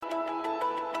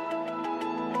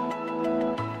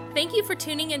Thank you for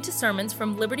tuning into sermons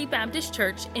from Liberty Baptist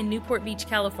Church in Newport Beach,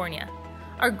 California.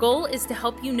 Our goal is to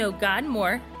help you know God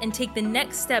more and take the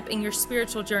next step in your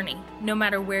spiritual journey, no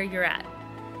matter where you're at.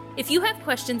 If you have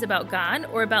questions about God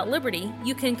or about Liberty,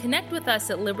 you can connect with us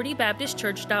at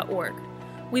libertybaptistchurch.org.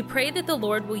 We pray that the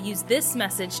Lord will use this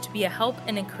message to be a help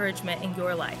and encouragement in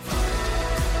your life.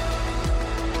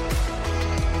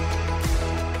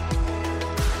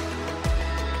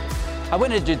 I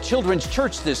went into children's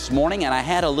church this morning and I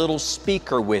had a little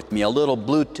speaker with me, a little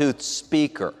Bluetooth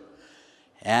speaker.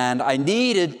 And I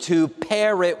needed to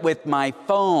pair it with my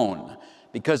phone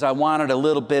because I wanted a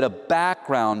little bit of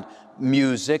background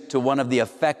music to one of the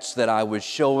effects that I was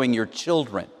showing your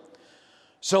children.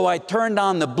 So I turned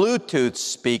on the Bluetooth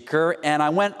speaker and I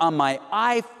went on my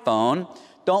iPhone.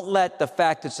 Don't let the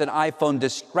fact it's an iPhone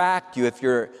distract you if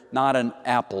you're not an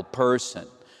Apple person.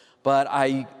 But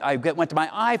I went to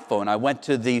my iPhone. I went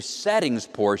to the settings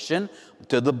portion,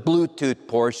 to the Bluetooth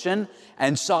portion,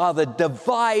 and saw the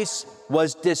device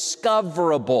was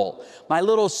discoverable. My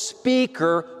little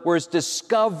speaker was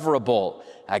discoverable.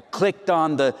 I clicked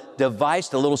on the device,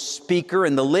 the little speaker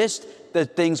in the list, the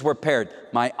things were paired.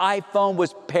 My iPhone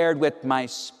was paired with my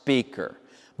speaker.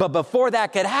 But before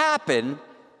that could happen,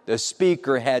 the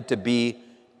speaker had to be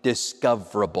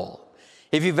discoverable.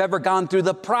 If you've ever gone through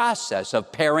the process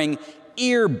of pairing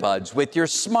earbuds with your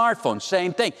smartphone,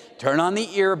 same thing. Turn on the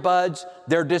earbuds,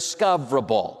 they're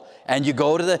discoverable. And you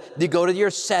go to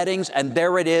your settings, and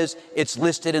there it is. It's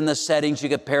listed in the settings. You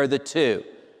can pair the two.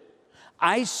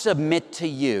 I submit to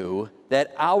you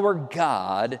that our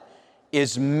God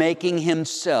is making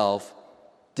himself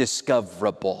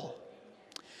discoverable.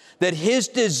 That his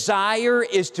desire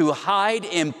is to hide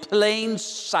in plain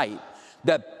sight,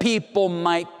 that people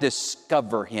might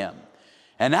discover him.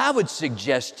 And I would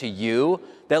suggest to you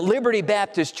that Liberty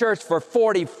Baptist Church for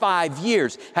 45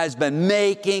 years has been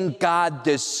making God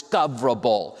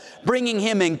discoverable, bringing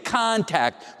him in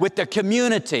contact with the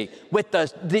community, with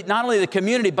not only the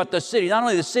community, but the city, not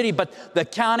only the city, but the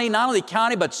county, not only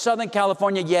county, but Southern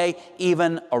California, yea,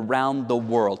 even around the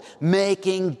world,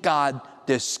 making God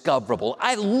discoverable.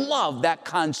 I love that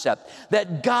concept,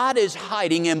 that God is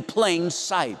hiding in plain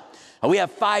sight. We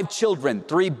have 5 children,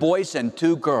 3 boys and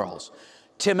 2 girls.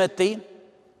 Timothy,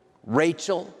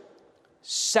 Rachel,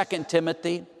 2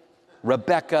 Timothy,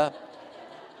 Rebecca.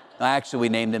 Actually, we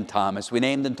named him Thomas.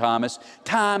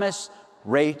 Thomas,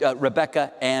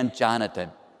 Rebecca, and Jonathan.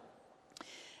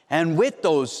 And with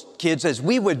those kids, as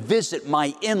we would visit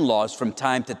my in-laws from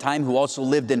time to time, who also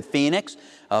lived in Phoenix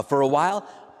for a while,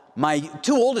 my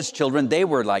 2 oldest children, they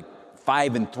were like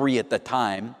 5 and 3 at the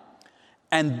time.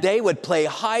 And they would play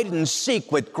hide and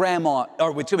seek with with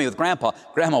Grandpa.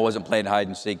 Grandma wasn't playing hide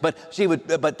and seek, but they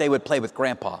would play with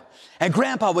Grandpa. And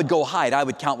Grandpa would go hide. I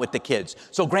would count with the kids.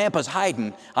 So Grandpa's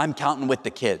hiding. I'm counting with the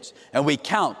kids. And we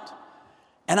count.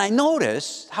 And I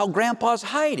noticed how Grandpa's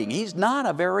hiding. He's not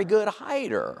a very good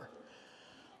hider.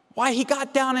 Why, he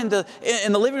got down in the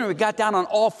living room, he got down on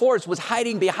all fours, was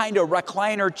hiding behind a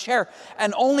recliner chair,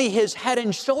 and only his head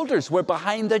and shoulders were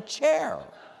behind the chair.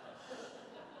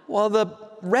 Well, the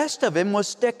rest of him was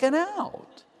sticking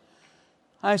out.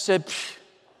 I said,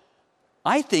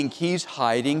 I think he's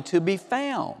hiding to be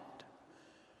found.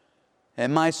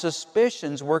 And my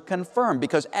suspicions were confirmed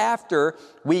because after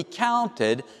we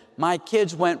counted, my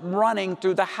kids went running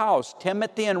through the house,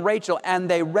 Timothy and Rachel, and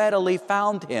they readily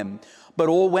found him.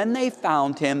 But when they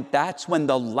found him, that's when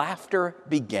the laughter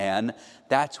began.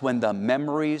 That's when the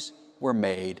memories were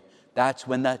made. That's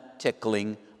when the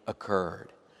tickling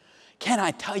occurred. Can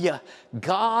I tell you,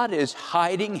 God is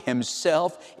hiding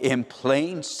himself in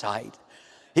plain sight.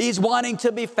 He's wanting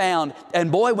to be found.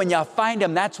 And boy, when you find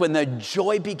him, that's when the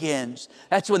joy begins.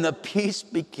 That's when the peace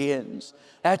begins.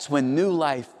 That's when new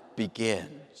life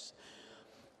begins.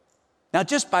 Now,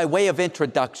 just by way of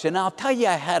introduction, I'll tell you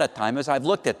ahead of time as I've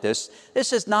looked at this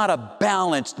is not a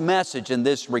balanced message in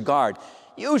this regard.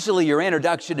 Usually your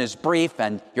introduction is brief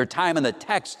and your time in the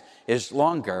text is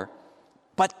longer.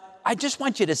 But I just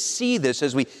want you to see this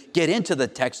as we get into the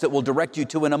text that we'll direct you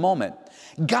to in a moment.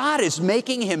 God is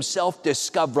making himself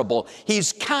discoverable.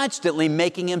 He's constantly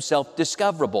making himself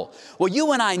discoverable. Well,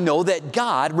 you and I know that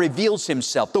God reveals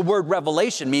himself. The word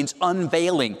revelation means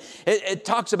unveiling. It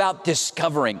talks about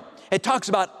discovering. It talks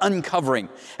about uncovering.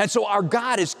 And so our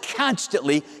God is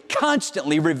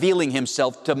constantly revealing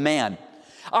himself to man.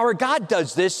 Our God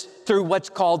does this through what's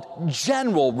called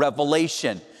general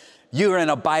revelation. You're in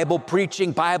a Bible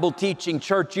preaching, Bible teaching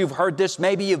church. You've heard this.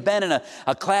 Maybe you've been in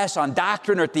a class on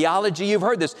doctrine or theology. You've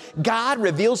heard this. God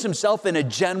reveals himself in a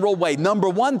general way. Number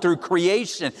one, through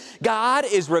creation. God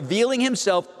is revealing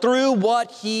himself through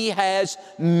what he has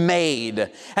made.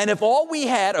 And if all we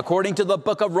had, according to the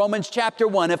book of Romans chapter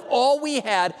 1, if all we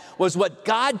had was what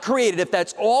God created, if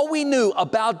that's all we knew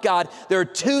about God, there are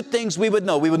two things we would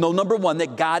know. We would know, number one,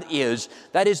 that God is.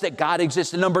 That is, that God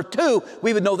exists. And number two,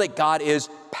 we would know that God is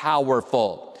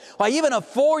powerful. Why, even a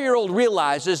 4-year-old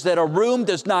realizes that a room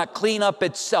does not clean up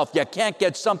itself. You can't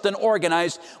get something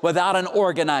organized without an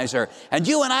organizer. And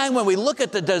you and I, when we look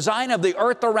at the design of the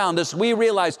earth around us, we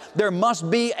realize there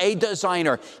must be a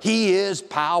designer. He is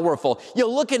powerful. You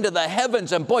look into the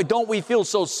heavens, and boy, don't we feel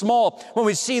so small when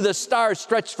we see the stars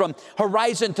stretched from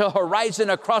horizon to horizon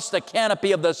across the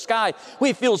canopy of the sky.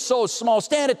 We feel so small.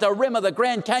 Stand at the rim of the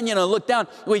Grand Canyon and look down.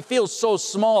 We feel so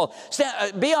small.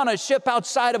 Be on a ship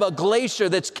outside of a glacier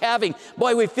that's calving.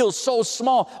 Boy, we feel so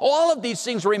small. All of these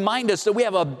things remind us that we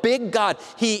have a big God.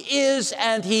 He is,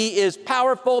 and he is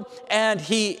powerful, and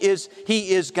he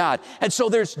is God. And so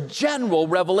there's general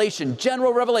revelation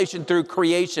through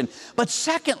creation. But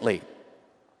secondly,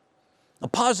 I'll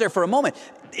pause there for a moment.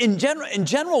 In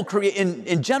general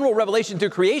revelation through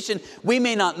creation, we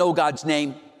may not know God's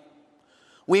name.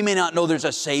 We may not know there's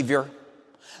a Savior.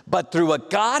 But through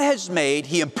what God has made,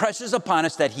 he impresses upon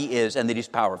us that he is and that he's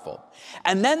powerful.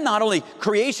 And then not only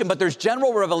creation, but there's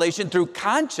general revelation through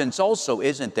conscience also,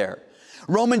 isn't there?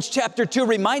 Romans chapter 2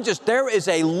 reminds us there is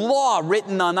a law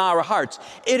written on our hearts.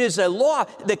 It is a law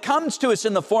that comes to us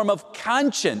in the form of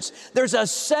conscience. There's a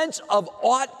sense of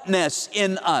oughtness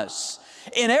in us.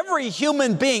 In every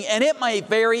human being, and it may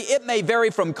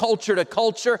vary from culture to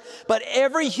culture, but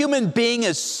every human being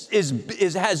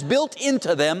has built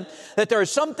into them that there are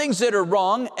some things that are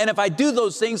wrong, and if I do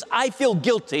those things, I feel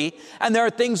guilty, and there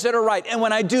are things that are right. And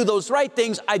when I do those right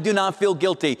things, I do not feel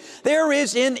guilty. There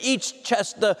is in each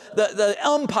chest the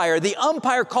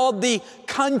umpire called the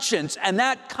conscience, and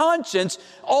that conscience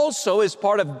also is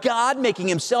part of God making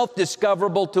himself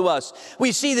discoverable to us.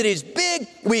 We see that he's big,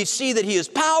 we see that he is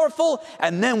powerful,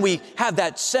 and then we have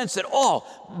that sense that,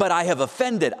 but I have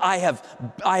offended. I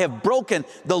have broken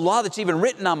the law that's even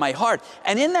written on my heart.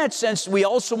 And in that sense, we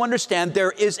also understand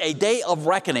there is a day of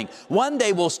reckoning. One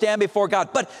day we'll stand before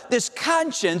God. But this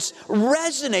conscience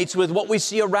resonates with what we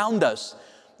see around us.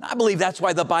 I believe that's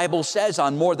why the Bible says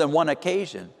on more than one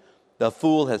occasion, the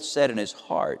fool hath said in his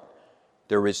heart,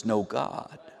 there is no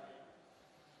God.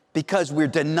 Because we're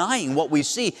denying what we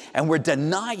see, and we're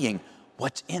denying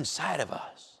what's inside of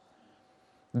us.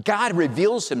 God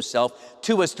reveals himself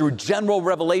to us through general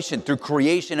revelation, through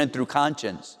creation, and through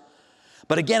conscience.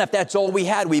 But again, if that's all we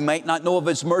had, we might not know of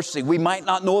his mercy. We might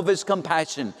not know of his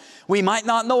compassion. We might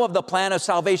not know of the plan of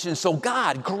salvation. So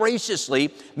God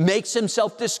graciously makes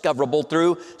himself discoverable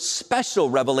through special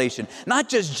revelation. Not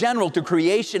just general through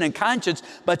creation and conscience,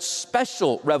 but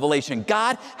special revelation.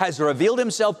 God has revealed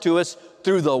himself to us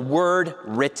through the word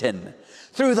written.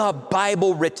 Through the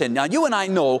Bible written. Now, you and I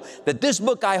know that this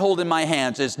book I hold in my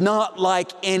hands is not like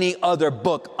any other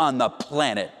book on the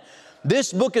planet.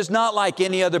 This book is not like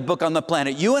any other book on the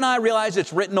planet. You and I realize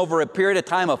it's written over a period of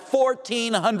time of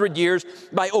 1,400 years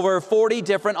by over 40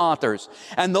 different authors.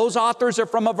 And those authors are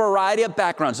from a variety of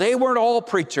backgrounds. They weren't all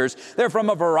preachers. They're from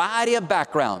a variety of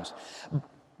backgrounds.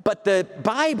 But the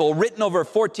Bible, written over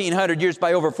 1,400 years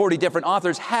by over 40 different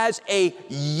authors, has a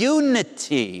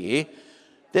unity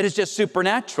that is just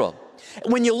supernatural.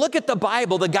 When you look at the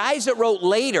Bible, the guys that wrote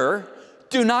later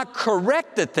do not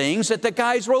correct the things that the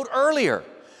guys wrote earlier.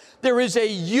 There is a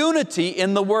unity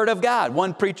in the Word of God.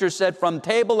 One preacher said, from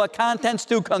table of contents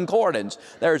to concordance,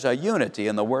 there's a unity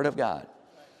in the Word of God.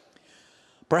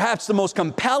 Perhaps the most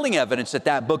compelling evidence that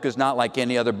that book is not like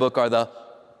any other book are the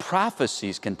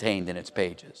prophecies contained in its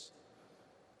pages.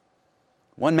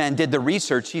 One man did the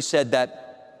research. He said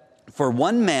that for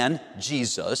one man,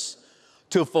 Jesus,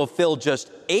 to fulfill just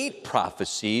 8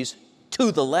 prophecies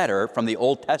to the letter from the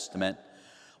Old Testament,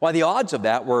 why the odds of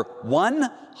that were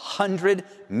 100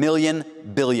 million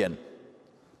billion.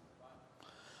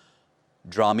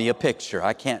 Draw me a picture.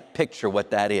 I can't picture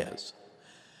what that is.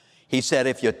 He said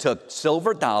if you took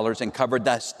silver dollars and covered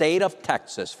the state of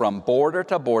Texas from border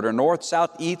to border, north,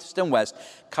 south, east, and west,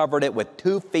 covered it with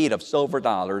 2 feet of silver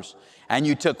dollars, and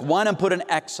you took one and put an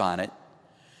X on it,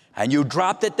 and you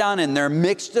dropped it down in there,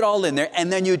 mixed it all in there, and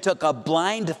then you took a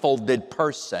blindfolded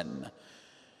person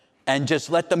and just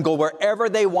let them go wherever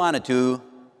they wanted to,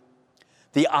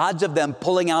 the odds of them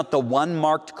pulling out the one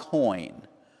marked coin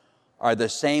are the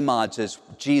same odds as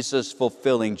Jesus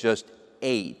fulfilling just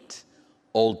 8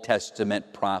 Old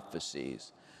Testament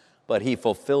prophecies. but he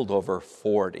fulfilled over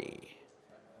 40.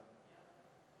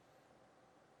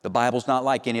 The Bible's not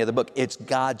like any other book. It's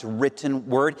God's written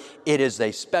word. It is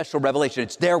a special revelation.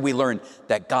 It's there we learn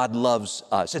that God loves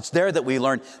us. It's there that we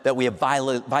learn that we have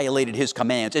violated his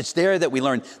commands. It's there that we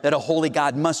learn that a holy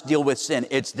God must deal with sin.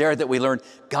 It's there that we learn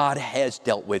God has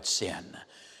dealt with sin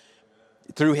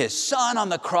through his son on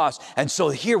the cross. And so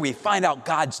here we find out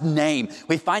God's name.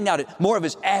 We find out more of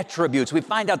his attributes. We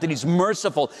find out that he's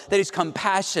merciful, that he's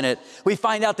compassionate. We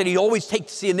find out that he always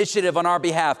takes the initiative on our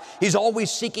behalf. He's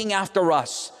always seeking after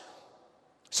us.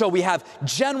 So we have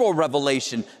general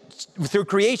revelation through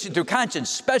creation, through conscience,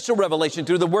 special revelation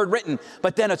through the word written,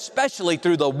 but then especially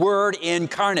through the word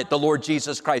incarnate, the Lord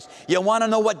Jesus Christ. You want to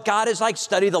know what God is like?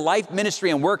 Study the life,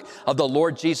 ministry, and work of the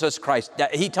Lord Jesus Christ.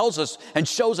 He tells us and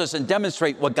shows us and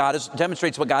demonstrates what God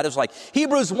is like.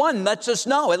 Hebrews 1 lets us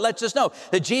know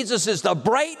that Jesus is the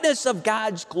brightness of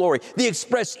God's glory, the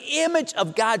express image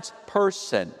of God's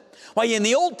person. Well, in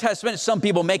the Old Testament, some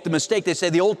people make the mistake. They say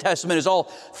the Old Testament is all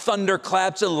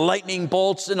thunderclaps and lightning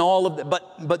bolts and all of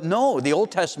that. But no, the Old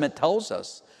Testament tells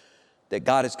us that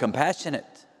God is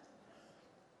compassionate,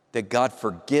 that God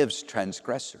forgives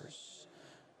transgressors,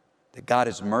 that God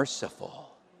is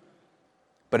merciful.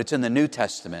 But it's in the New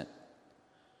Testament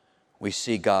we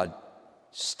see God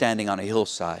standing on a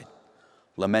hillside,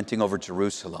 lamenting over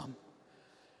Jerusalem,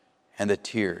 and the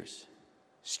tears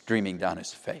streaming down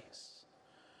his face.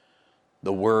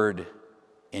 The Word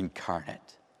incarnate.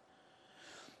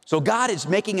 So God is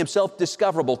making himself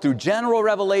discoverable through general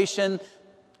revelation,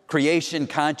 creation,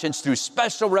 conscience, through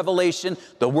special revelation,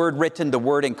 the Word written, the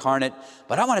Word incarnate.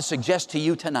 But I want to suggest to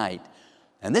you tonight,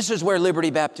 and this is where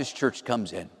Liberty Baptist Church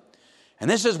comes in, and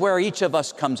this is where each of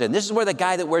us comes in. This is where the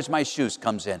guy that wears my shoes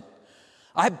comes in.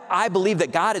 I believe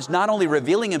that God is not only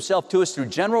revealing himself to us through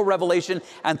general revelation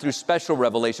and through special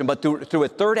revelation, but through a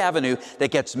third avenue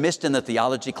that gets missed in the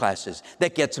theology classes,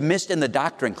 that gets missed in the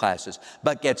doctrine classes,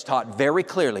 but gets taught very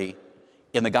clearly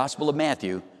in the Gospel of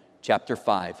Matthew, chapter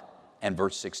 5 and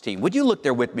verse 16. Would you look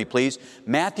there with me, please?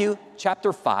 Matthew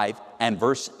chapter 5 and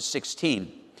verse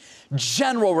 16.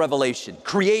 General revelation,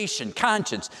 creation,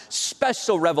 conscience,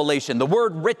 special revelation, the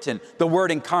word written, the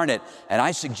word incarnate. And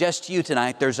I suggest to you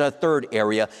tonight, there's a third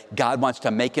area God wants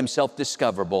to make himself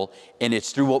discoverable, and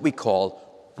it's through what we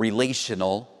call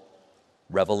relational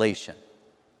revelation.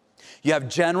 You have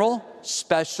general,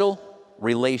 special,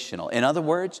 relational. In other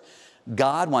words,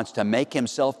 God wants to make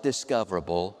himself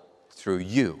discoverable through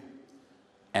you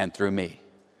and through me.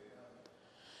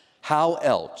 How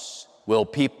else will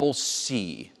people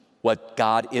see what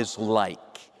God is like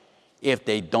if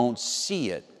they don't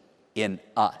see it in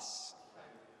us?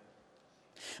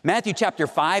 Matthew chapter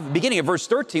 5, beginning of verse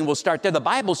 13, we'll start there. The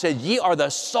Bible says, ye are the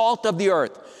salt of the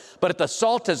earth. But if the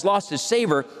salt has lost its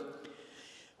savor,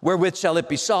 wherewith shall it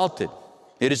be salted?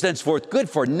 It is thenceforth good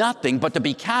for nothing but to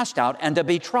be cast out and to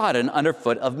be trodden under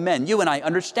foot of men. You and I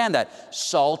understand that.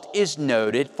 Salt is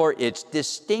noted for its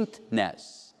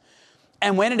distinctness.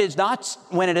 And when it is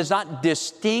not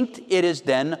distinct, it is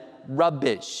then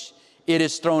rubbish. It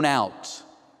is thrown out.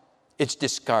 It's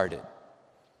discarded.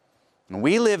 And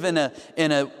we live in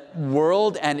a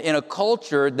world and in a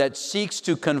culture that seeks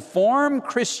to conform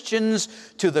Christians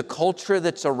to the culture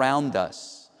that's around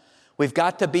us. We've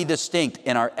got to be distinct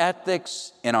in our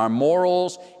ethics, in our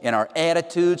morals, in our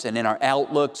attitudes, and in our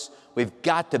outlooks. We've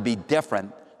got to be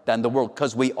different than the world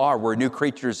because we're new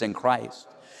creatures in Christ.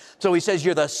 So he says,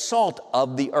 you're the salt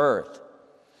of the earth.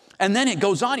 And then it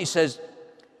goes on, he says,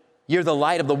 you're the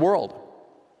light of the world.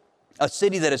 A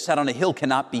city that is set on a hill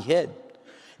cannot be hid.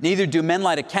 Neither do men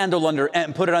light a candle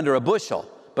and put it under a bushel,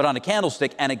 but on a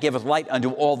candlestick, and it giveth light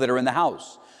unto all that are in the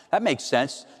house. That makes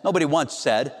sense. Nobody once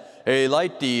said, hey,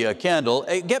 light the candle.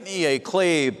 Hey, get me a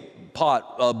clay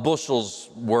pot, a bushel's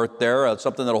worth there,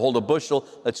 something that'll hold a bushel.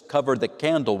 Let's cover the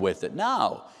candle with it.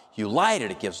 No, you light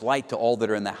it. It gives light to all that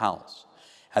are in the house.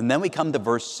 And then we come to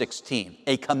verse 16,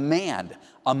 a command,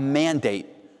 a mandate,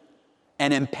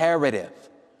 an imperative,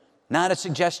 not a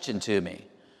suggestion to me,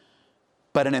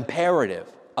 but an imperative,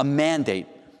 a mandate.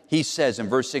 He says in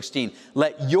verse 16,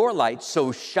 let your light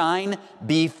so shine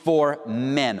before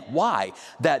men. Why?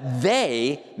 That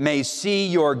they may see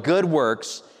your good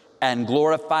works and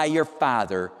glorify your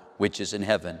Father which is in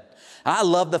heaven. I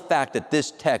love the fact that this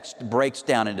text breaks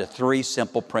down into three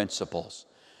simple principles: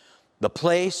 the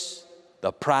place,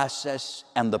 the process,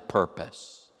 and the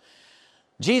purpose.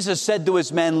 Jesus said to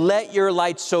his men, let your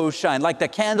light so shine, like the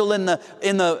candle in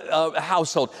the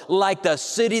household, like the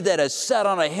city that is set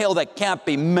on a hill that can't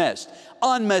be missed.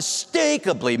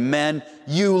 Unmistakably, men,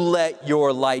 you let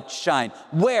your light shine.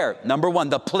 Where? Number one,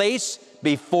 the place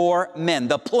before men.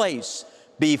 The place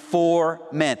before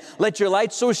men. Let your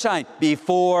light so shine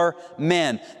before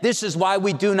men. This is why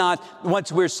we do not,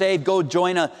 once we're saved, go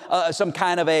join some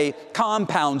kind of a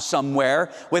compound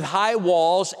somewhere with high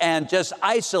walls and just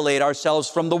isolate ourselves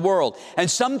from the world. And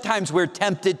sometimes we're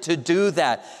tempted to do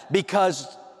that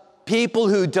because people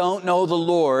who don't know the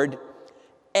Lord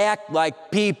act like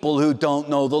people who don't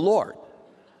know the Lord.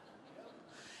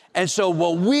 And so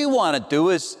what we want to do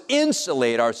is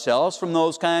insulate ourselves from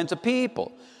those kinds of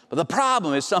people. But the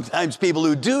problem is sometimes people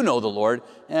who do know the Lord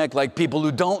act like people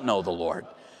who don't know the Lord.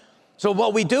 So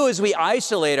what we do is we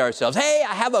isolate ourselves. Hey,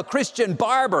 I have a Christian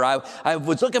barber. I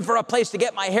was looking for a place to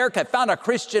get my hair cut. Found a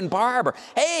Christian barber.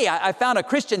 Hey, I found a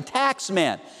Christian tax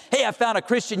man. Hey, I found a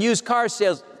Christian used car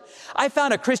sales. I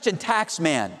found a Christian tax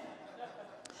man.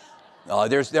 Oh,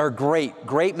 there are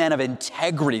great men of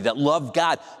integrity that love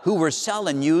God who were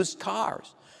selling used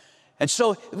cars. And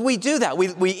so we do that.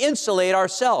 We insulate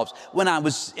ourselves. When I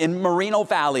was in Moreno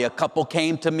Valley, a couple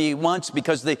came to me once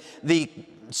because the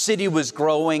city was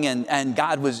growing and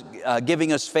God was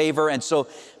giving us favor. And so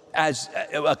as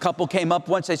a couple came up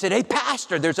once, they said, hey,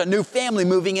 Pastor, there's a new family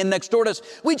moving in next door to us.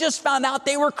 We just found out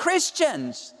they were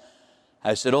Christians.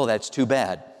 I said, oh, that's too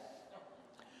bad.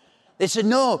 They said,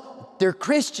 no, they're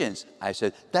Christians. I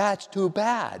said, that's too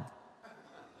bad.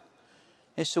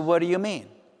 They said, what do you mean?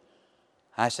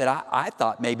 I said, I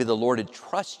thought maybe the Lord would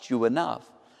trust you enough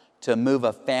to move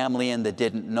a family in that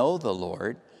didn't know the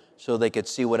Lord so they could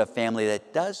see what a family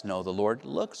that does know the Lord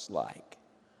looks like.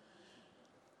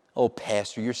 Oh,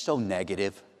 Pastor, you're so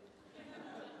negative.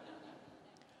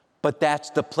 But that's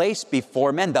the place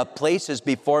before men. The place is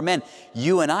before men.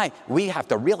 You and I, we have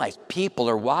to realize people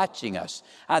are watching us.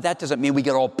 That doesn't mean we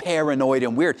get all paranoid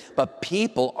and weird, but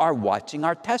people are watching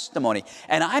our testimony.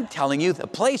 And I'm telling you, the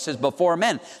place is before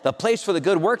men. The place for the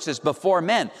good works is before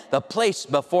men. The place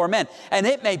before men. And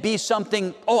it may be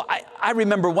something, I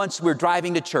remember once we were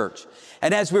driving to church.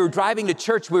 And as we were driving to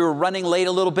church, we were running late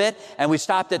a little bit, and we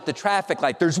stopped at the traffic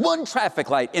light. There's one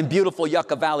traffic light in beautiful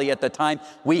Yucca Valley at the time.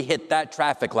 We hit that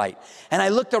traffic light. And I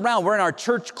looked around. We're in our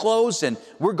church clothes, and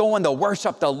we're going to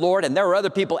worship the Lord, and there were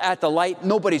other people at the light.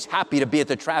 Nobody's happy to be at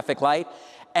the traffic light.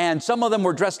 And some of them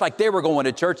were dressed like they were going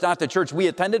to church, not the church we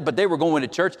attended, but they were going to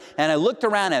church. And I looked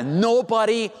around, and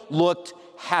nobody looked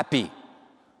happy.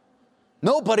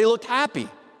 Nobody looked happy.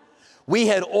 We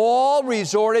had all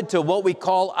resorted to what we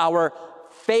call our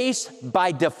face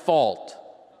by default,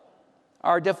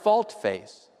 our default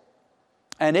face.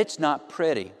 And it's not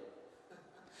pretty.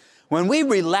 When we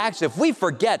relax, if we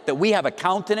forget that we have a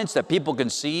countenance that people can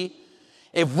see,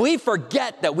 if we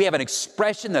forget that we have an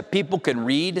expression that people can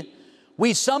read,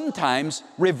 we sometimes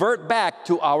revert back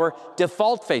to our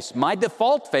default face. My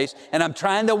default face, and I'm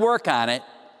trying to work on it.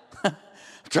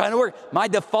 My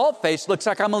default face looks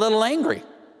like I'm a little angry.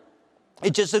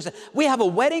 It just looks, we have a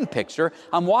wedding picture.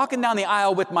 I'm walking down the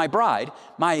aisle with my bride,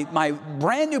 my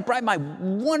brand new bride, my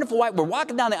wonderful wife. We're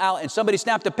walking down the aisle and somebody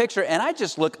snapped a picture and I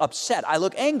just look upset. I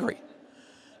look angry.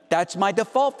 That's my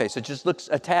default face. It just looks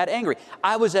a tad angry.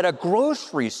 I was at a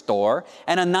grocery store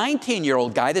and a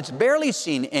 19-year-old guy that's barely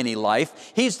seen any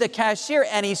life, he's the cashier,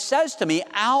 and he says to me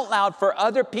out loud for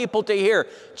other people to hear,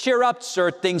 cheer up, sir,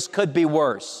 things could be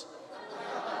worse.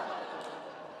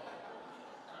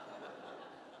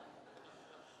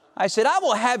 I said, I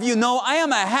will have you know I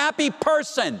am a happy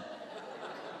person.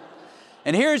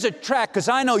 And here's a track because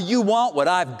I know you want what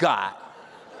I've got.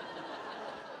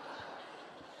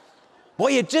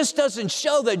 Boy, it just doesn't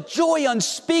show the joy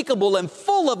unspeakable and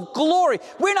full of glory.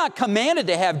 We're not commanded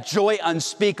to have joy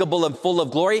unspeakable and full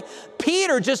of glory.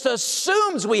 Peter just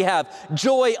assumes we have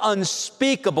joy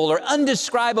unspeakable or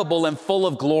undescribable and full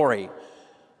of glory.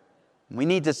 We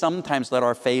need to sometimes let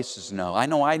our faces know. I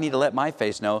know I need to let my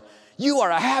face know. You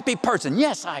are a happy person.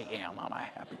 Yes, I am. I'm a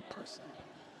happy person.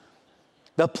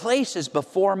 The place is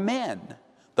before men.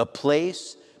 The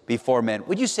place before men.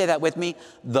 Would you say that with me?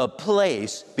 The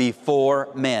place before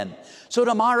men. So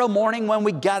tomorrow morning when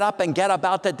we get up and get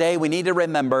about the day, we need to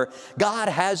remember God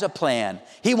has a plan.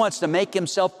 He wants to make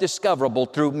himself discoverable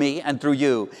through me and through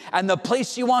you. And the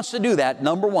place he wants to do that,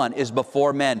 number one, is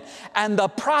before men. And the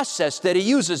process that he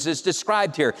uses is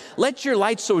described here. Let your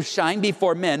light so shine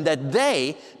before men that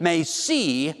they may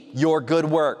see your good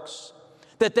works.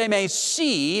 That they may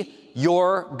see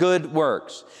your good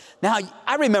works. Now,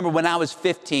 I remember when I was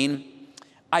 15,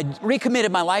 I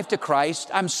recommitted my life to Christ.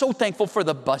 I'm so thankful for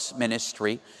the bus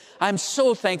ministry. I'm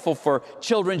so thankful for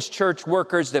children's church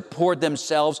workers that poured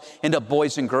themselves into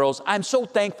boys and girls. I'm so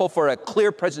thankful for a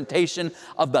clear presentation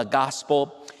of the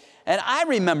gospel. And I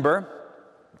remember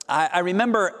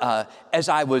as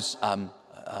I was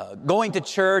going to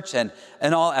church and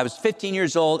all, I was 15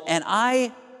 years old, and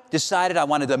I decided I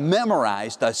wanted to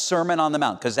memorize the Sermon on the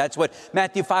Mount, because that's what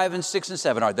Matthew 5 and 6 and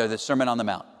 7 are. They're the Sermon on the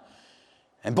Mount.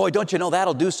 And boy, don't you know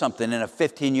that'll do something in a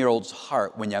 15-year-old's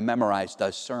heart when you memorize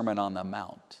the Sermon on the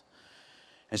Mount.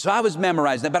 And so I was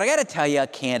memorizing it, but I got to tell you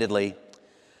candidly,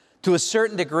 to a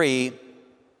certain degree,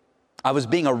 I was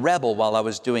being a rebel while I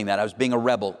was doing that. I was being a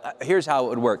rebel. Here's how it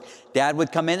would work. Dad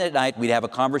would come in at night. We'd have a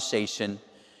conversation.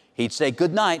 He'd say,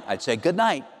 good night. I'd say, good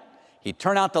night. He'd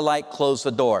turn out the light, close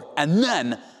the door. And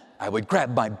then I would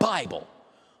grab my Bible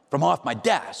from off my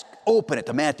desk, open it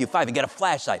to Matthew 5 and get a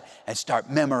flashlight and start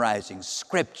memorizing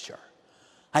Scripture.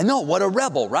 I know, what a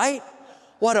rebel, right?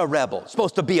 What a rebel.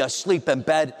 Supposed to be asleep in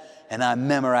bed and I'm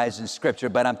memorizing Scripture,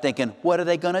 but I'm thinking, what are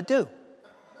they going to do?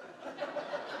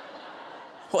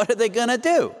 What are they going to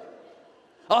do?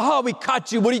 Oh, we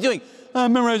caught you. What are you doing?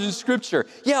 I'm memorizing Scripture.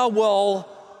 Yeah, well,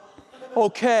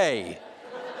 okay.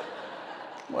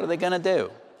 What are they going to do?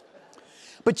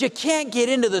 But you can't get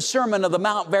into the Sermon on the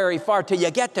Mount very far till you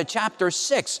get to chapter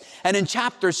 6. And in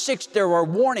chapter 6, there are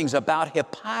warnings about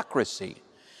hypocrisy.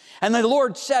 And the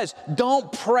Lord says,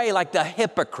 don't pray like the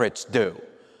hypocrites do.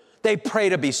 They pray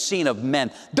to be seen of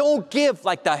men. Don't give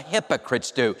like the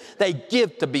hypocrites do. They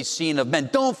give to be seen of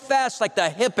men. Don't fast like the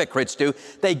hypocrites do.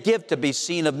 They give to be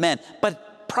seen of men.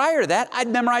 But prior to that, I'd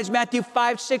memorized Matthew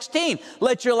 5:16.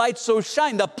 Let your light so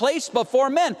shine, the place before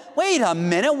men. Wait a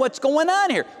minute, what's going on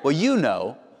here? Well, you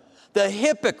know, the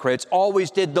hypocrites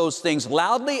always did those things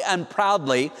loudly and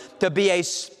proudly to be a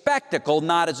spectacle,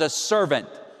 not as a servant.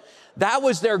 That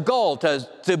was their goal,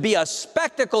 to be a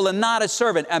spectacle and not a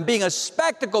servant. And being a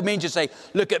spectacle means you say,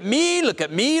 look at me, look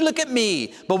at me, look at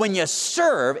me. But when you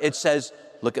serve, it says,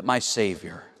 look at my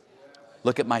Savior.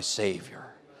 Look at my Savior.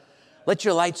 Let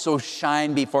your light so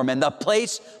shine before men. The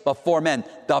place before men.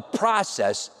 The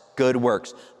process, good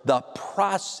works. The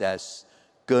process,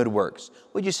 good works.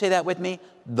 Would you say that with me?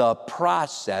 The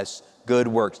process, good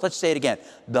works. Let's say it again.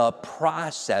 The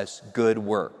process, good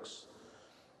works.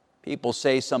 People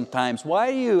say sometimes,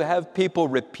 why do you have people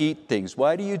repeat things?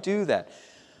 Why do you do that?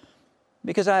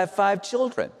 Because I have 5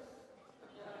 children.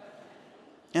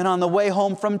 And on the way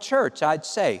home from church, I'd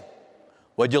say,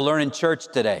 what'd you learn in church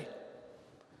today?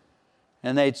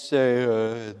 And they'd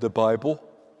say, the Bible.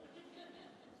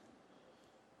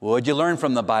 What'd you learn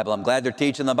from the Bible? I'm glad they're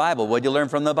teaching the Bible. What'd you learn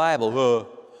from the Bible?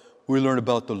 We learned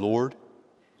about the Lord.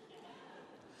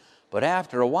 But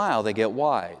after a while, they get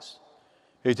wise.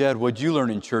 Hey, Dad, what'd you learn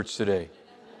in church today?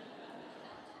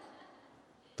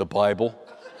 The Bible.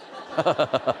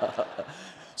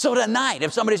 So tonight,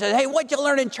 if somebody says, hey, what'd you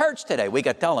learn in church today? We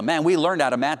could tell them, man, we learned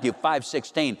out of Matthew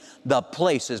 5:16, the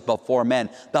place is before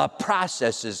men. The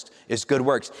process is good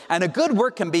works. And a good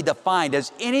work can be defined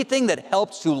as anything that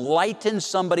helps to lighten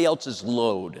somebody else's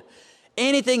load.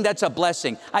 Anything that's a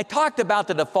blessing. I talked about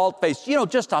the default face,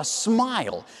 just a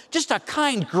smile, just a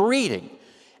kind greeting.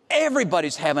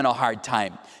 Everybody's having a hard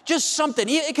time. Just something,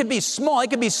 it could be small, it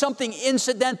could be something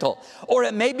incidental, or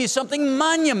it may be something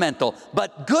monumental,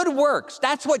 but good works,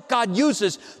 that's what God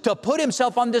uses to put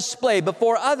himself on display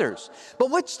before others.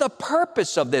 But what's the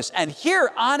purpose of this? And here,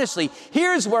 honestly,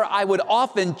 here's where I would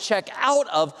often check out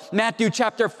of Matthew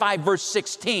chapter 5, verse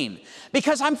 16,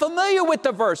 because I'm familiar with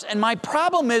the verse, and my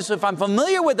problem is if I'm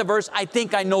familiar with the verse, I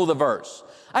think I know the verse.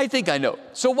 I think I know.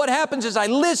 So what happens is I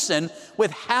listen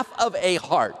with half of a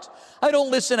heart. I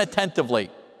don't listen attentively.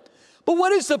 But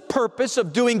what is the purpose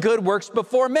of doing good works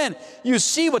before men? You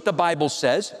see what the Bible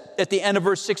says at the end of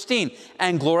verse 16,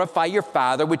 and glorify your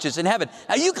Father which is in heaven.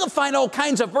 Now you can find all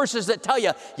kinds of verses that tell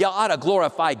you ought to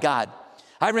glorify God.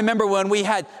 I remember when we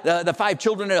had the 5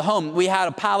 children at home, we had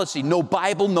a policy, no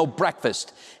Bible, no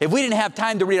breakfast. If we didn't have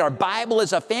time to read our Bible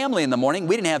as a family in the morning,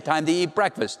 we didn't have time to eat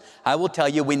breakfast. I will tell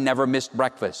you, we never missed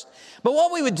breakfast. But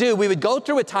what we would do, we would go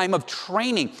through a time of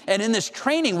training. And in this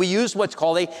training, we used what's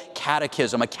called a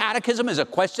catechism. A catechism is a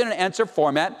question and answer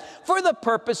format for the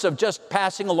purpose of just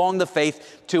passing along the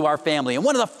faith to our family. And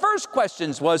one of the first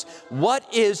questions was, what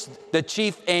is the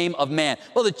chief aim of man?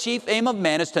 Well, the chief aim of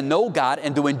man is to know God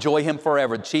and to enjoy him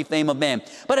forever. The chief aim of man.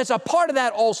 But as a part of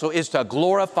that also is to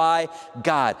glorify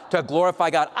God. To glorify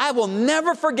God. I will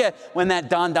never forget when that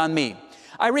dawned on me.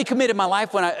 I recommitted my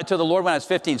life to the Lord when I was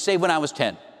 15, saved when I was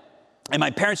 10. And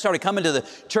my parents started coming to the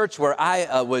church where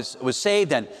I was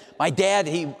saved. And my dad,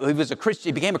 he was a Christian.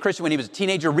 He became a Christian when he was a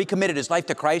teenager, recommitted his life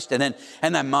to Christ. And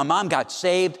then my mom got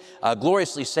saved,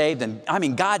 gloriously saved. And I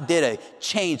mean, God did a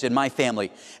change in my family.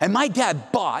 And my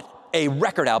dad bought a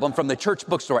record album from the church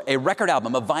bookstore, a record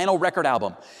album, a vinyl record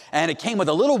album. And it came with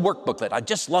a little work booklet. I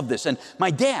just love this. And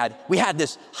my dad, we had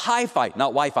this hi-fi,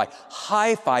 not Wi-Fi,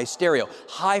 hi-fi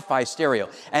stereo.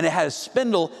 And it had a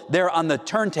spindle there on the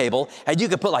turntable, and you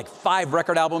could put like 5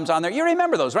 record albums on there. You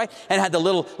remember those, right? And it had the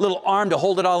little arm to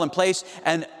hold it all in place.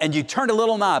 And you turned a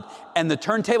little knob, and the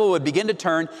turntable would begin to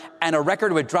turn, and a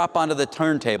record would drop onto the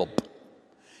turntable.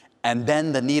 And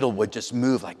then the needle would just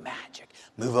move like magic,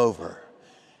 move over.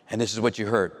 And this is what you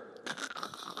heard.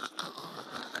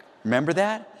 Remember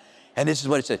that? And this is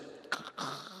what it said.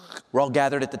 We're all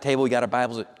gathered at the table. We got our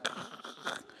Bibles.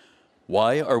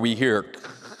 Why are we here?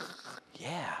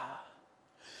 Yeah.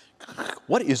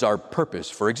 What is our purpose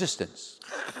for existence?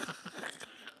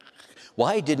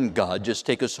 Why didn't God just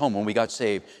take us home when we got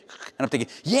saved? And I'm thinking,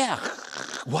 yeah,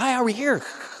 why are we here?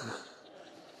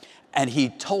 And he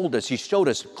told us, he showed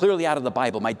us clearly out of the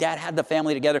Bible. My dad had the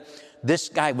family together. This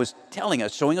guy was telling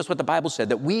us, showing us what the Bible said,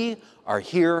 that we are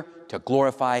here to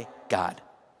glorify God.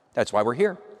 That's why we're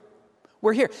here.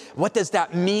 We're here. What does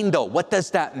that mean, though? What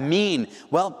does that mean?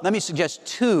 Well, let me suggest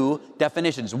 2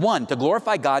 definitions. 1, to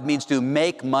glorify God means to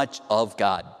make much of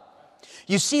God.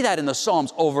 You see that in the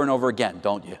Psalms over and over again,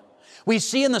 don't you? We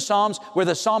see in the Psalms where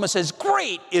the psalmist says,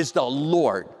 "Great is the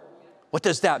Lord." What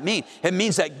does that mean? It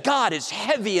means that God is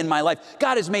heavy in my life.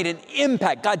 God has made an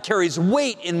impact. God carries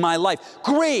weight in my life.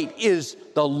 Great is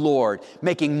the Lord,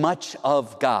 making much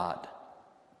of God.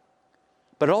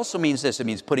 But it also means this. It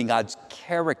means putting God's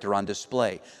character on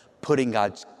display. Putting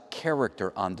God's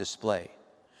character on display.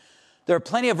 There are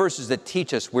plenty of verses that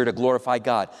teach us where to glorify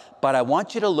God. But I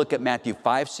want you to look at Matthew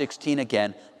 5:16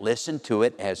 again. Listen to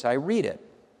it as I read it.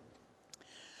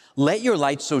 Let your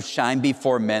light so shine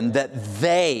before men that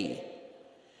they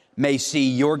may see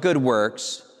your good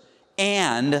works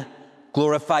and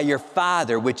glorify your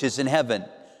Father which is in heaven.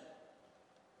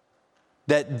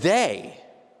 That they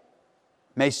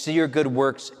may see your good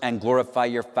works and glorify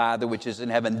your Father which is in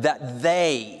heaven. That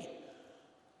they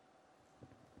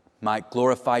might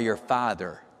glorify your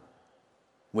Father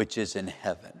which is in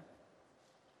heaven.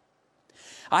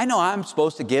 I know I'm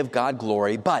supposed to give God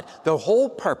glory, but the whole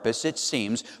purpose, it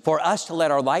seems, for us to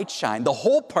let our light shine, the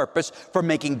whole purpose for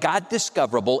making God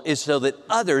discoverable is so that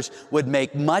others would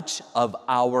make much of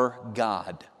our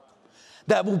God.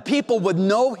 That people would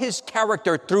know his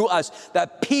character through us,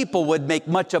 that people would make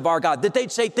much of our God. That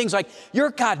they'd say things like, your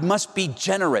God must be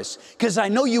generous, because I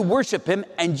know you worship him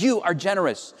and you are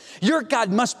generous. Your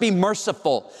God must be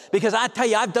merciful, because I tell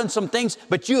you, I've done some things,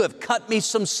 but you have cut me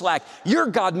some slack. Your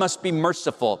God must be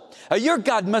merciful. Your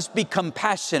God must be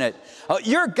compassionate.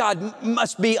 Your God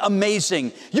must be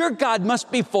amazing. Your God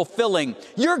must be fulfilling.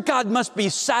 Your God must be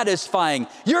satisfying.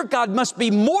 Your God must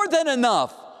be more than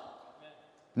enough.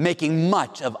 Making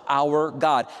much of our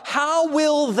God. How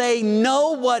will they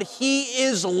know what he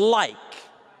is like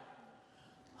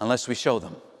unless we show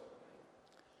them?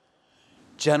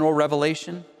 General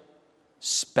revelation,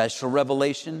 special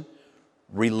revelation,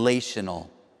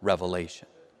 relational revelation.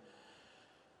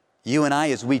 You and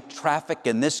I, as we traffic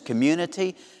in this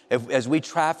community, as we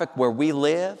traffic where we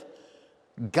live,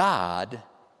 God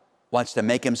wants to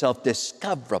make himself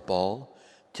discoverable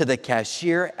to the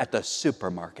cashier at the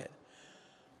supermarket.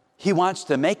 He wants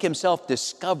to make himself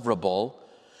discoverable,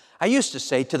 I used to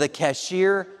say, to the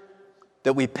cashier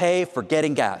that we pay for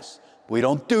getting gas. We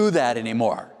don't do that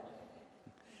anymore.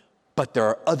 But there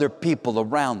are other people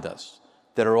around us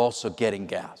that are also getting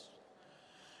gas.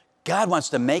 God wants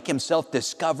to make himself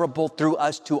discoverable through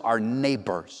us to our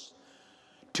neighbors,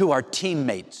 to our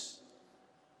teammates,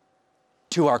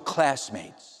 to our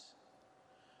classmates,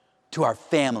 to our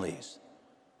families.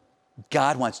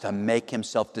 God wants to make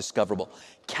himself discoverable.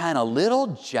 Can a little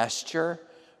gesture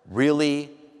really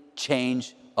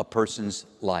change a person's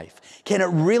life? Can it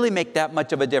really make that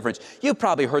much of a difference? You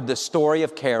probably heard the story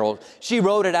of Carol. She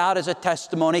wrote it out as a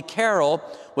testimony. Carol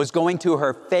was going to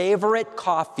her favorite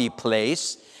coffee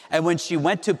place, and when she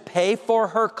went to pay for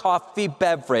her coffee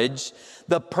beverage,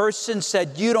 the person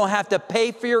said, "You don't have to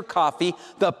pay for your coffee.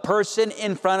 The person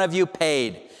in front of you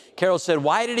paid." Carol said,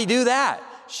 "Why did he do that?"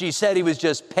 She said he was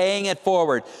just paying it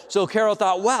forward. So Carol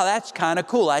thought, wow, that's kind of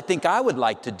cool. I think I would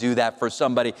like to do that for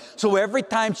somebody. So every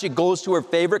time she goes to her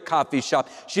favorite coffee shop,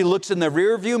 she looks in the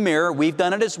rearview mirror, we've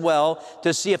done it as well,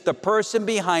 to see if the person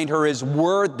behind her is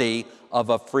worthy of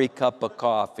a free cup of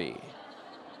coffee.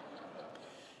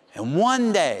 And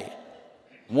one day,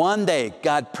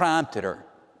 God prompted her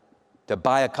to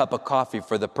buy a cup of coffee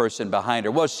for the person behind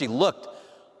her. Well, she looked,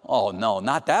 oh no,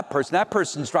 not that person. That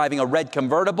person's driving a red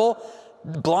convertible,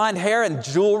 blonde hair and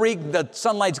jewelry, the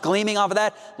sunlight's gleaming off of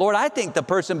that. Lord, I think the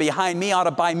person behind me ought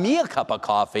to buy me a cup of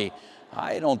coffee.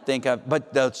 I don't think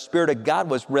but the Spirit of God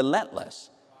was relentless.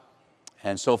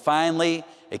 And so finally,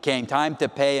 it came time to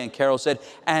pay, and Carol said,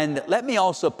 and let me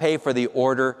also pay for the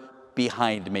order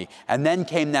behind me. And then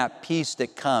came that peace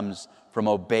that comes from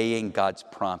obeying God's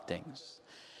promptings.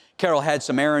 Carol had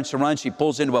some errands to run. She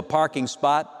pulls into a parking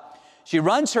spot. She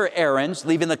runs her errands,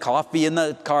 leaving the coffee in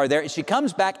the car there. She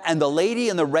comes back, and the lady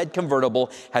in the red convertible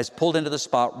has pulled into the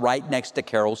spot right next to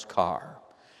Carol's car.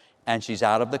 And she's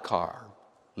out of the car,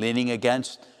 leaning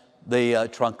against the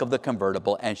trunk of the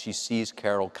convertible, and she sees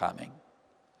Carol coming.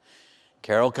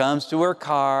 Carol comes to her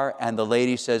car, and the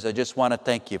lady says, I just want to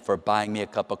thank you for buying me a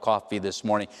cup of coffee this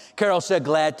morning. Carol said,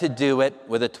 glad to do it,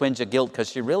 with a twinge of guilt, because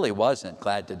she really wasn't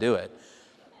glad to do it.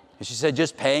 And she said,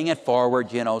 just paying it forward,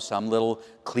 some little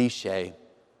cliche.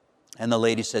 And the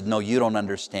lady said, no, you don't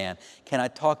understand. Can I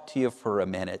talk to you for a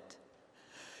minute?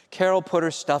 Carol put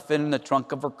her stuff in the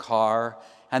trunk of her car,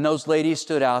 and those ladies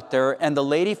stood out there. And the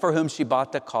lady for whom she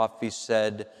bought the coffee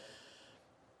said,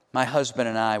 my husband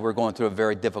and I, we're going through a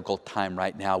very difficult time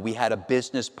right now. We had a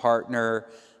business partner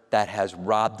that has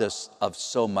robbed us of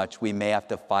so much, we may have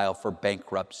to file for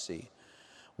bankruptcy.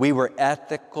 We were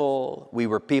ethical, we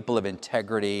were people of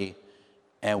integrity,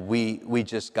 and we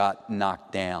just got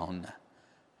knocked down,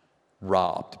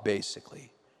 robbed,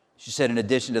 basically. She said, in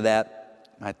addition to that,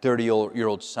 my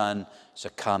 30-year-old son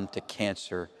succumbed to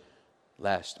cancer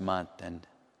last month.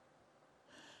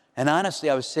 And honestly,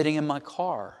 I was sitting in my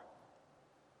car,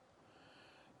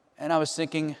 and I was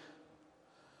thinking,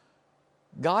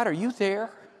 God, are you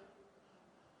there?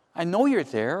 I know you're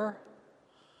there.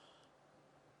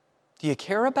 Do you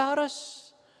care about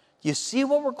us? Do you see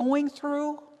what we're going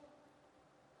through?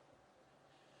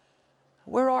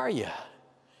 Where are you?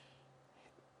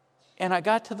 And I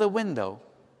got to the window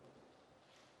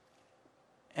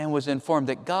and was informed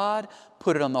that God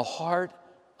put it on the heart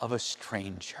of a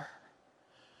stranger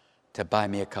to buy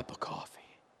me a cup of coffee.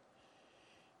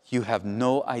 You have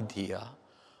no idea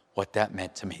what that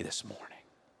meant to me this morning.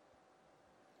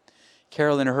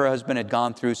 Carol and her husband had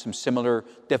gone through some similar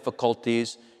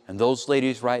difficulties, and those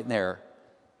ladies right there,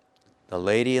 the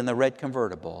lady in the red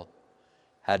convertible,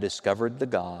 had discovered the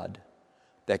God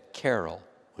that Carol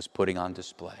was putting on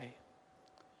display.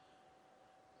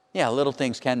 Yeah, little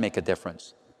things can make a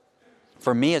difference.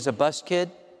 For me as a bus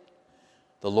kid,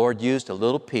 the Lord used a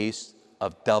little piece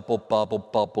of double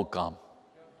bubble gum.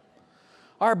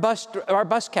 Our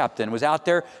bus captain was out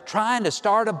there trying to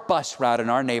start a bus route in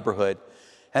our neighborhood.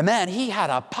 And man, he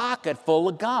had a pocket full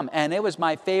of gum, and it was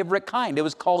my favorite kind. It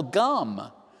was called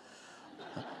gum.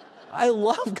 I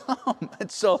love gum. And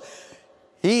so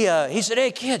he said, hey,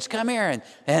 kids, come here.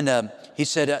 And he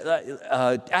said,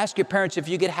 ask your parents if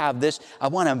you could have this. I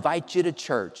want to invite you to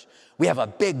church. We have a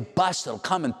big bus that'll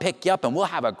come and pick you up, and we'll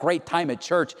have a great time at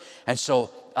church. And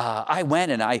so I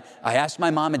went, and I asked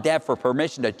my mom and dad for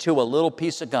permission to chew a little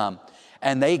piece of gum.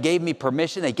 And they gave me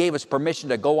permission. They gave us permission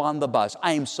to go on the bus.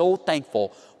 I am so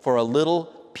thankful for a little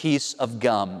piece of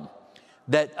gum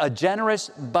that a generous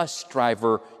bus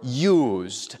driver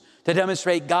used to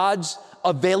demonstrate God's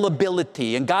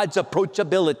availability and God's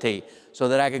approachability so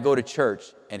that I could go to church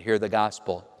and hear the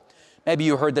gospel. Maybe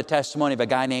you heard the testimony of a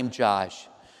guy named Josh.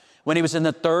 When he was in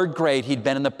the 3rd grade, he'd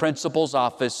been in the principal's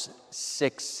office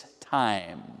 6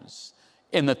 times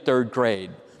in the 3rd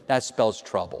grade. That spells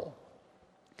trouble.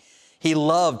 He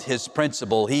loved his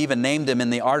principal. He even named him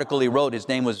in the article he wrote. His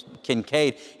name was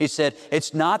Kincaid. He said,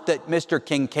 it's not that Mr.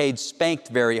 Kincaid spanked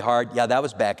very hard. Yeah, that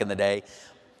was back in the day.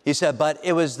 He said, but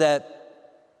it was that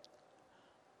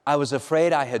I was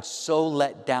afraid I had so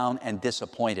let down and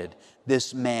disappointed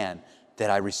this man that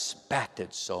I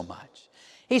respected so much.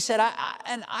 He said,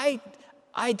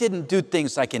 I didn't do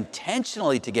things like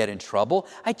intentionally to get in trouble.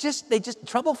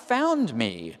 Trouble found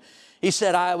me. He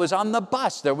said, I was on the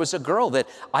bus. There was a girl that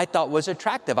I thought was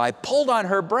attractive. I pulled on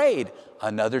her braid.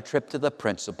 Another trip to the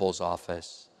principal's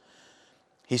office.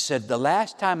 He said, the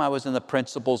last time I was in the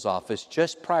principal's office,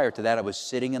 just prior to that, I was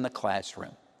sitting in the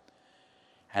classroom.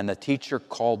 And the teacher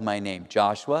called my name.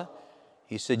 Joshua?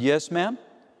 He said, yes, ma'am.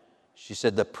 She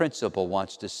said, the principal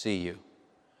wants to see you.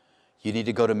 You need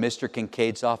to go to Mr.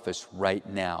 Kincaid's office right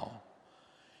now.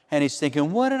 And he's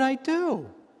thinking, what did I do?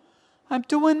 I'm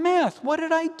doing math. What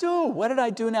did I do? What did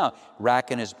I do now?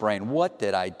 Racking his brain. What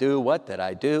did I do? What did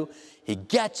I do? He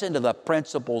gets into the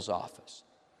principal's office.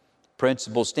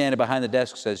 Principal standing behind the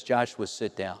desk says, Joshua,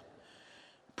 sit down.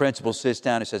 Principal sits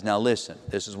down and says, now listen,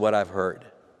 this is what I've heard.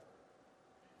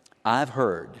 I've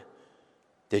heard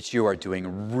that you are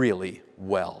doing really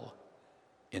well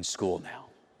in school now.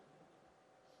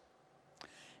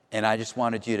 And I just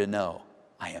wanted you to know,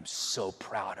 I am so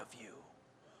proud of you.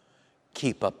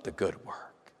 Keep up the good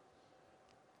work.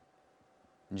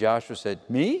 And Joshua said,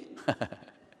 me?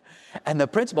 And the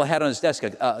principal had on his desk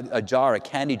a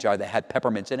candy jar that had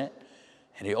peppermints in it.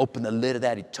 And he opened the lid of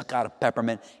that. He took out a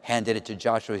peppermint, handed it to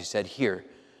Joshua. He said, here,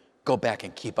 go back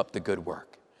and keep up the good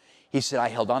work. He said, I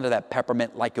held onto that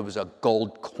peppermint like it was a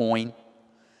gold coin.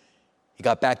 He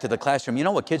got back to the classroom. You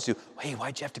know what kids do? Hey,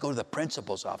 why'd you have to go to the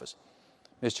principal's office?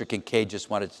 Mr. Kincaid just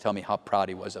wanted to tell me how proud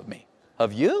he was of me.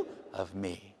 Of you? Of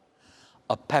me.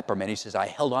 A peppermint. He says, I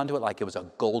held onto it like it was a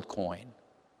gold coin.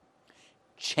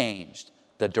 Changed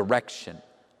the direction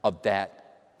of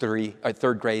that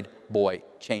third grade boy.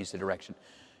 Changed the direction.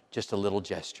 Just a little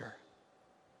gesture.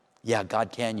 Yeah,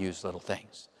 God can use little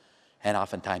things. And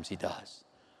oftentimes he does.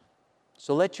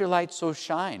 So let your light so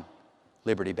shine,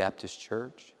 Liberty Baptist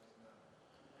Church.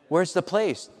 Where's the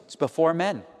place? It's before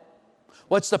men.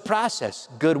 What's the process?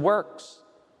 Good works.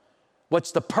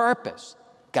 What's the purpose?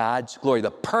 God's glory.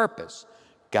 The purpose,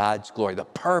 God's glory. The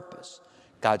purpose,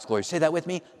 God's glory. Say that with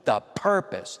me. The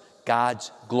purpose,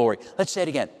 God's glory. Let's say it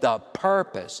again. The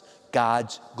purpose,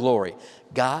 God's glory.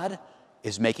 God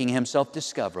is making himself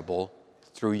discoverable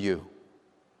through you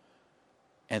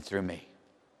and through me.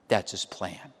 That's his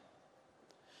plan.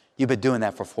 You've been doing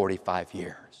that for 45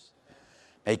 years.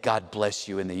 May God bless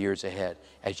you in the years ahead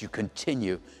as you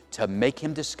continue to make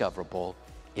him discoverable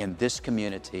in this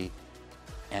community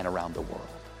and around the world.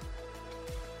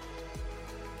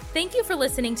 Thank you for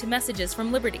listening to Messages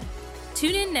from Liberty.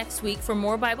 Tune in next week for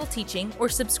more Bible teaching or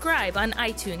subscribe on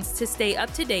iTunes to stay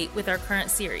up to date with our current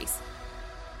series.